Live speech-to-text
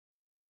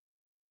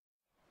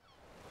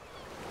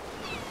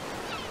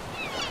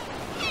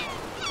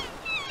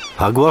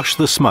Pugwash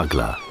the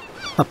Smuggler,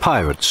 a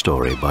pirate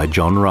story by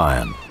John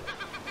Ryan,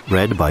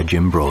 read by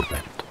Jim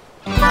Broadbent.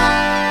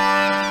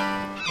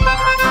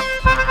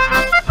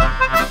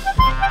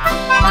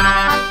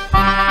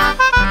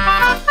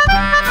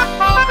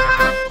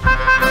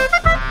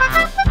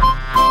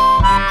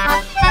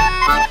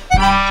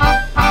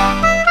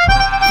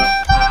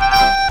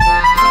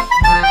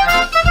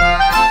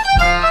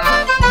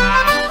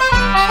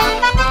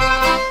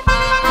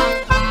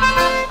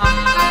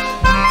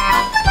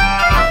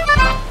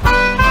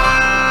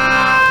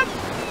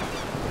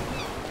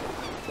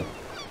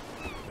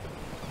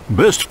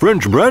 "Best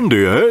French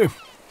brandy, eh?"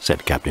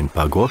 said Captain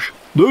Pugwash.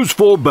 "Those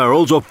 4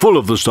 barrels are full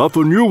of the stuff,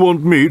 and you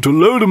want me to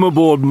load them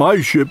aboard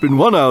my ship in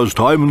 1 hour's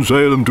time and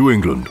sail them to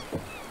England."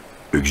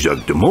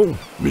 "Exactement,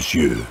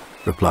 monsieur,"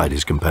 replied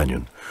his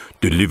companion.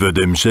 "Deliver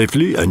them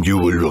safely, and you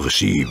will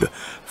receive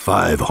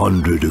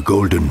 500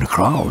 golden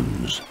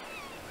crowns."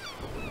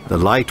 The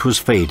light was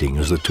fading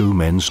as the 2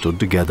 men stood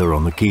together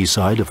on the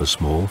quayside of a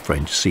small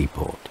French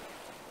seaport.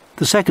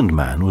 The second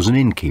man was an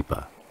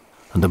innkeeper,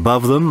 and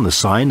above them the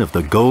sign of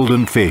the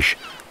Golden Fish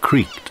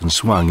creaked and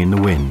swung in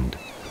the wind,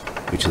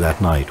 which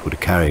that night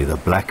would carry the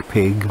Black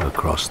Pig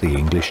across the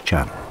English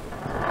Channel.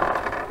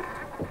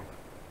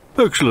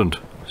 "Excellent,"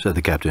 said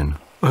the captain.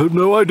 "I had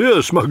no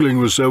idea smuggling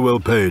was so well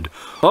paid.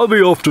 I'll be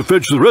off to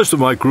fetch the rest of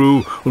my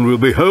crew, and we'll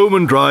be home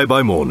and dry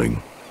by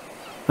morning."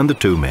 And the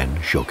 2 men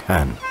shook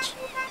hands.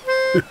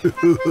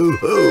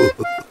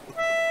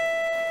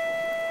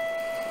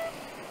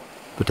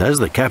 But as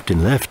the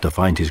captain left to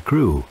find his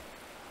crew,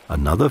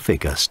 another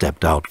figure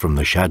stepped out from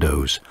the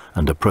shadows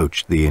and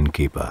approached the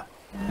innkeeper.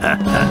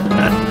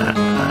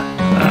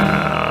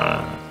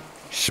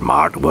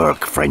 "Smart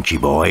work, Frenchy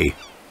boy,"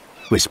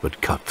 whispered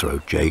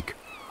Cutthroat Jake.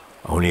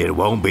 "Only it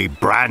won't be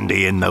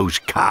brandy in those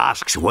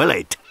casks, will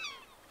it?"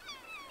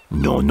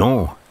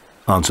 No,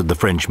 answered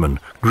the Frenchman,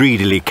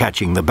 greedily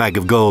catching the bag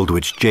of gold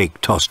which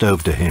Jake tossed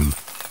over to him.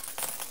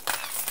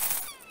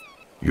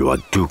 "You are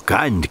too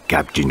kind,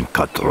 Captain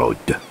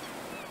Cutthroat."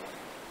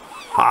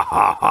 "Ha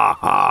ha ha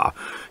ha!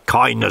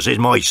 Kindness is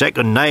my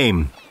second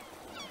name."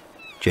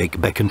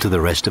 Jake beckoned to the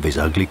rest of his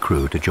ugly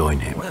crew to join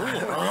him.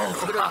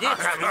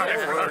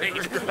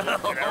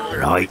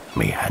 "Right,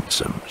 me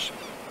handsomes.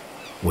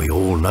 We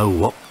all know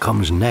what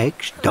comes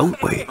next,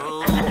 don't we?"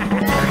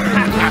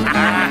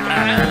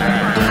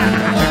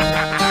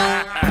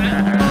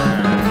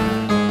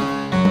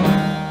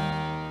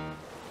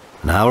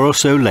 An hour or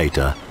so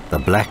later, the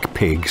Black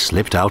Pig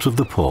slipped out of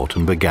the port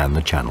and began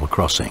the channel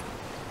crossing.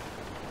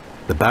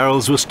 The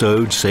barrels were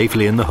stowed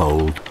safely in the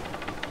hold.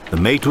 The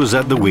mate was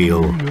at the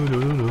wheel.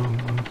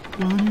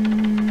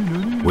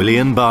 Willie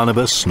and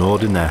Barnabas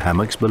snored in their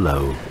hammocks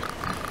below.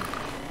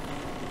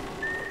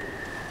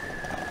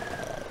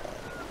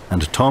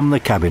 And Tom,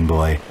 the cabin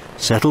boy,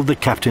 settled the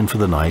captain for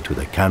the night with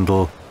a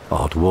candle, a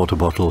hot water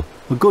bottle,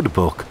 a good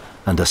book,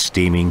 and a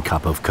steaming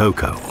cup of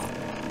cocoa.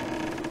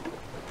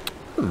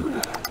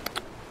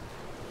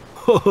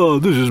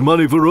 "This is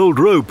money for old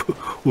rope,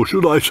 or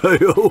should I say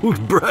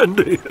old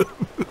brandy,"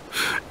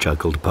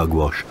 chuckled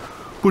Pugwash.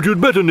 "But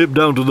you'd better nip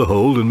down to the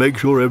hold and make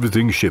sure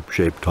everything's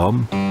ship-shape,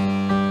 Tom."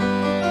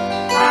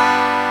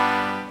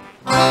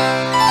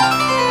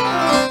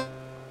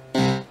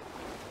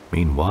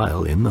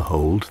 Meanwhile, in the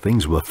hold,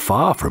 things were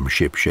far from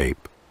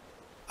ship-shape.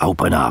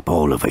 "Open up,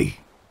 all of ye,"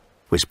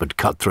 whispered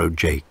Cutthroat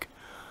Jake,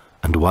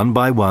 and one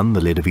by one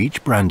the lid of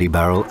each brandy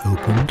barrel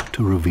opened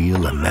to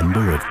reveal a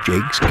member of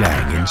Jake's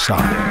gang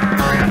inside.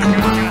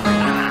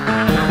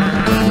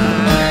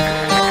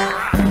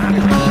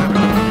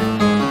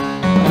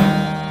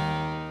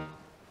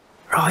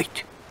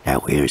 "Right, now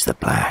here's the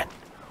plan.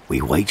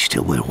 We waits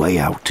till we're way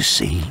out to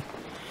sea,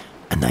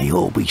 and they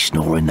all be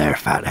snoring their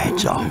fat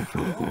heads off."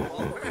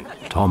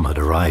 Tom had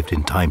arrived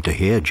in time to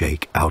hear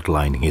Jake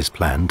outlining his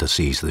plan to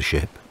seize the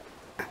ship.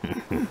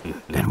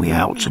 "Then we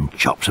outs and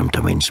chops 'em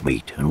to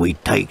mincemeat, and we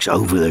takes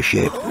over the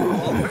ship."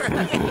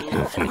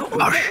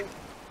 "Hush!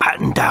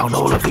 Batten down,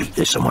 all of ye.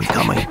 There's someone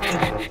coming."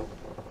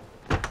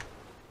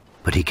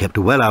 But he kept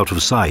well out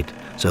of sight,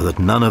 so that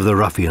none of the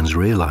ruffians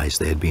realized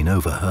they had been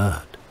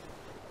overheard.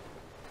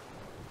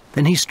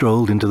 Then he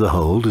strolled into the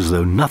hold as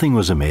though nothing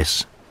was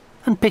amiss,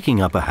 and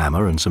picking up a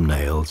hammer and some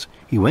nails,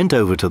 he went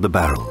over to the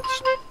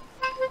barrels.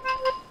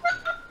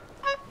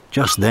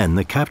 Just then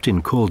the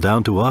captain called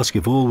down to ask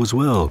if all was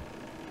well.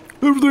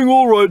 "Everything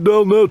all right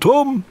down there,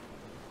 Tom?"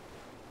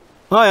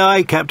 "Aye,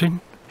 aye,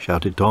 Captain,"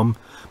 shouted Tom.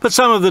 "But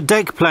some of the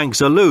deck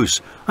planks are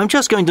loose. I'm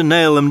just going to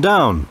nail them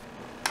down."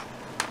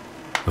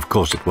 Of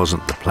course it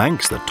wasn't the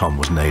planks that Tom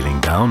was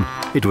nailing down,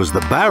 it was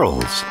the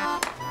barrels.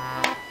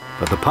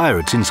 But the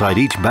pirates inside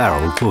each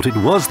barrel thought it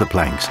was the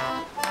planks,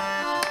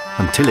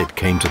 until it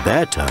came to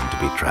their turn to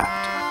be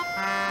trapped.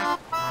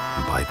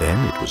 And by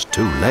then it was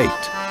too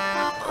late.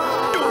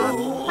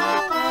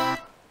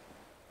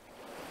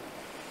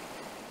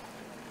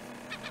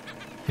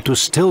 It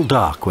was still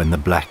dark when the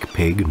Black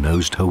Pig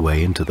nosed her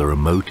way into the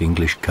remote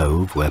English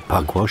cove where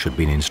Pugwash had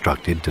been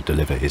instructed to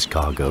deliver his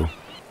cargo.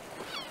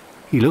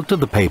 He looked at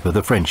the paper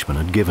the Frenchman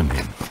had given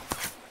him.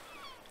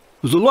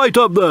 There's a light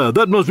up there.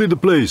 That must be the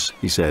place,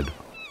 he said.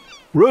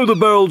 Row the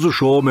barrels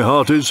ashore, me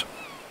hearties.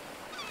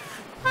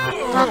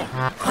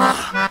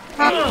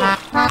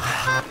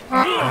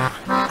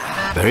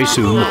 Very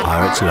soon the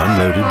pirates had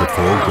unloaded the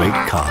 4 great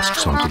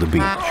casks onto the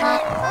beach.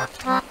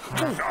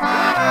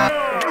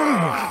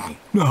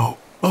 Now,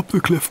 up the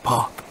cliff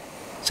path,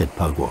 said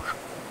Pugwash.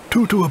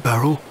 2 to a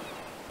barrel,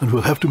 and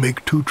we'll have to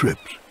make 2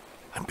 trips,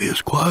 and be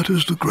as quiet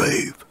as the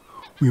grave.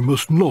 We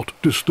must not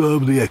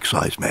disturb the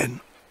excise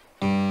men.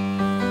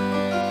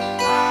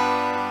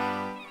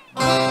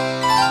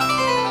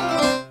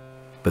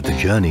 But the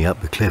journey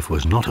up the cliff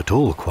was not at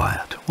all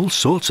quiet. All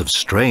sorts of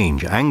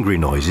strange, angry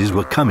noises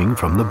were coming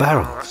from the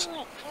barrels.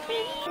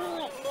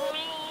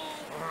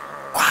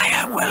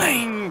 Quiet,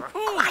 Willie.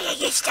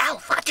 Quiet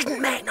yourself. I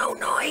didn't make no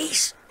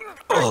noise.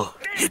 Oh,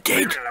 you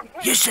did?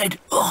 You said,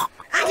 oh.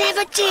 I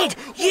never did.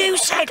 You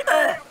said,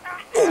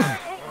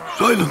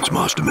 Silence,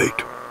 Master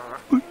Mate.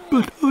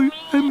 But I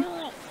am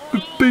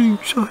being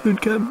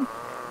silent, Captain.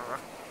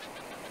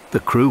 The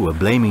crew were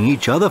blaming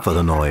each other for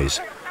the noise,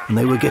 and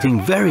they were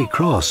getting very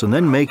cross and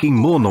then making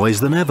more noise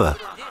than ever.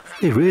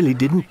 They really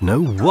didn't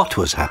know what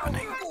was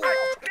happening.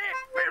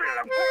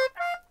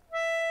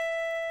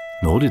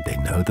 Nor did they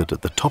know that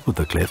at the top of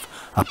the cliff,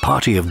 a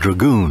party of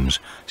dragoons,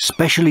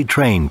 specially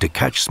trained to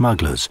catch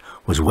smugglers,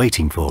 was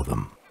waiting for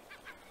them.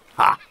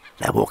 Ah,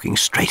 they're walking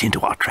straight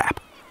into our trap,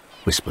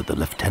 whispered the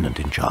lieutenant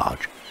in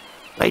charge.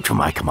 Wait for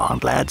my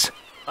command, lads.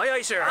 Aye,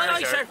 aye, sir. Aye,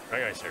 aye, sir.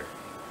 Aye, aye, sir.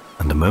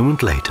 And a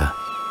moment later,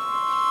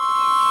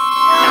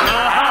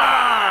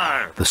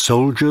 the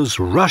soldiers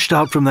rushed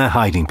out from their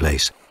hiding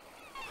place.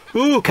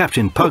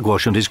 Captain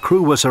Pugwash and his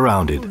crew were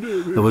surrounded.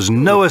 There was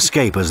no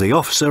escape as the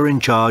officer in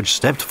charge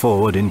stepped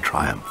forward in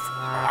triumph.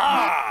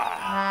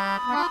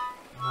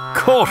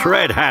 Caught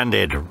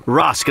red-handed,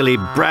 rascally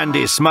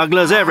brandy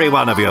smugglers, every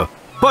one of you.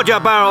 Put your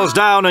barrels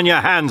down and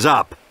your hands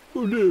up.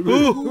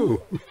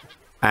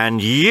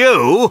 And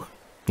you,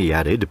 he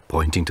added,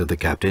 pointing to the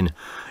captain,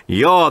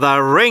 you're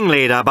the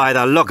ringleader by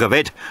the look of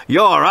it.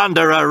 You're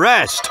under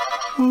arrest.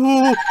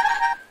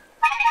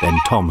 Then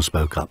Tom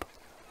spoke up.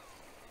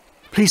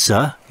 Please,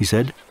 sir, he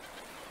said,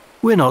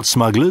 we're not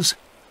smugglers.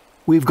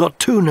 We've got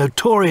 2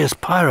 notorious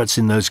pirates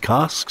in those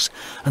casks,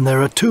 and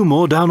there are 2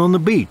 more down on the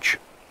beach.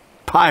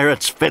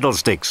 Pirates,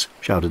 fiddlesticks,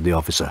 shouted the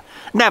officer.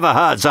 Never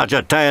heard such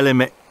a tale in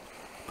me.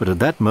 But at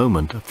that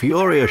moment, a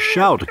furious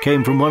shout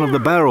came from one of the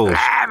barrels.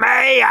 Let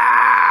me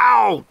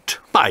out!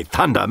 By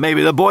thunder,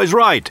 maybe the boy's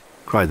right,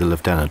 cried the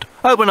lieutenant.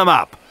 Open them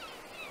up.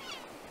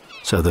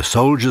 So the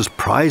soldiers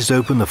prized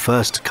open the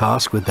first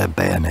cask with their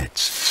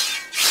bayonets.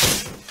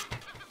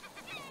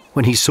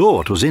 When he saw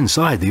what was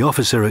inside, the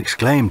officer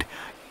exclaimed,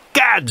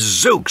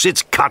 Gadzooks,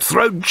 it's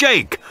Cutthroat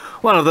Jake,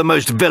 one of the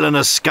most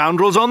villainous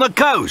scoundrels on the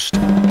coast.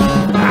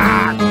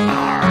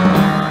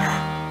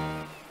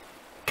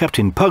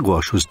 Captain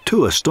Pugwash was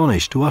too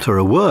astonished to utter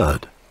a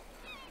word.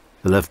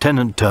 The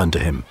lieutenant turned to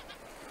him.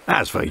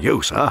 As for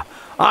you, sir,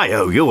 I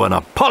owe you an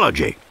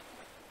apology,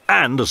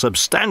 and a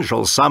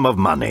substantial sum of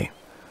money.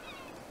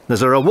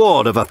 There's a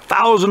reward of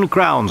 1,000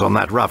 crowns on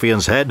that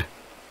ruffian's head.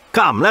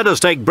 Come, let us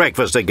take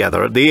breakfast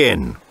together at the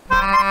inn.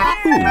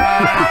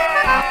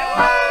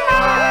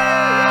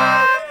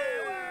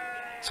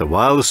 So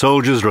while the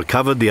soldiers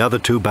recovered the other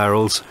 2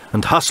 barrels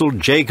and hustled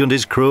Jake and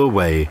his crew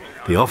away,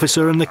 the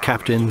officer and the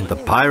captain, the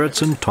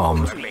pirates and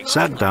Tom,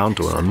 sat down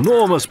to an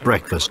enormous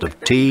breakfast of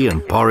tea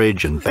and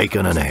porridge and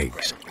bacon and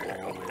eggs.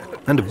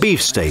 And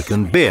beefsteak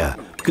and beer,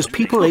 because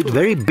people ate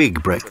very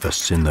big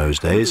breakfasts in those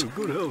days,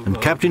 and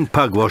Captain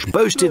Pugwash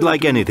boasted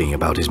like anything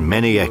about his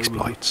many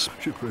exploits.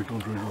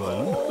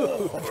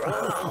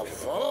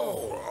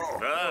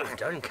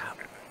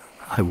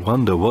 I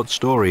wonder what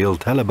story he'll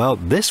tell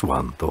about this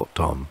one, thought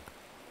Tom.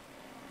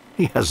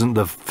 He hasn't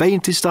the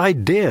faintest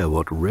idea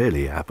what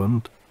really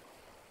happened.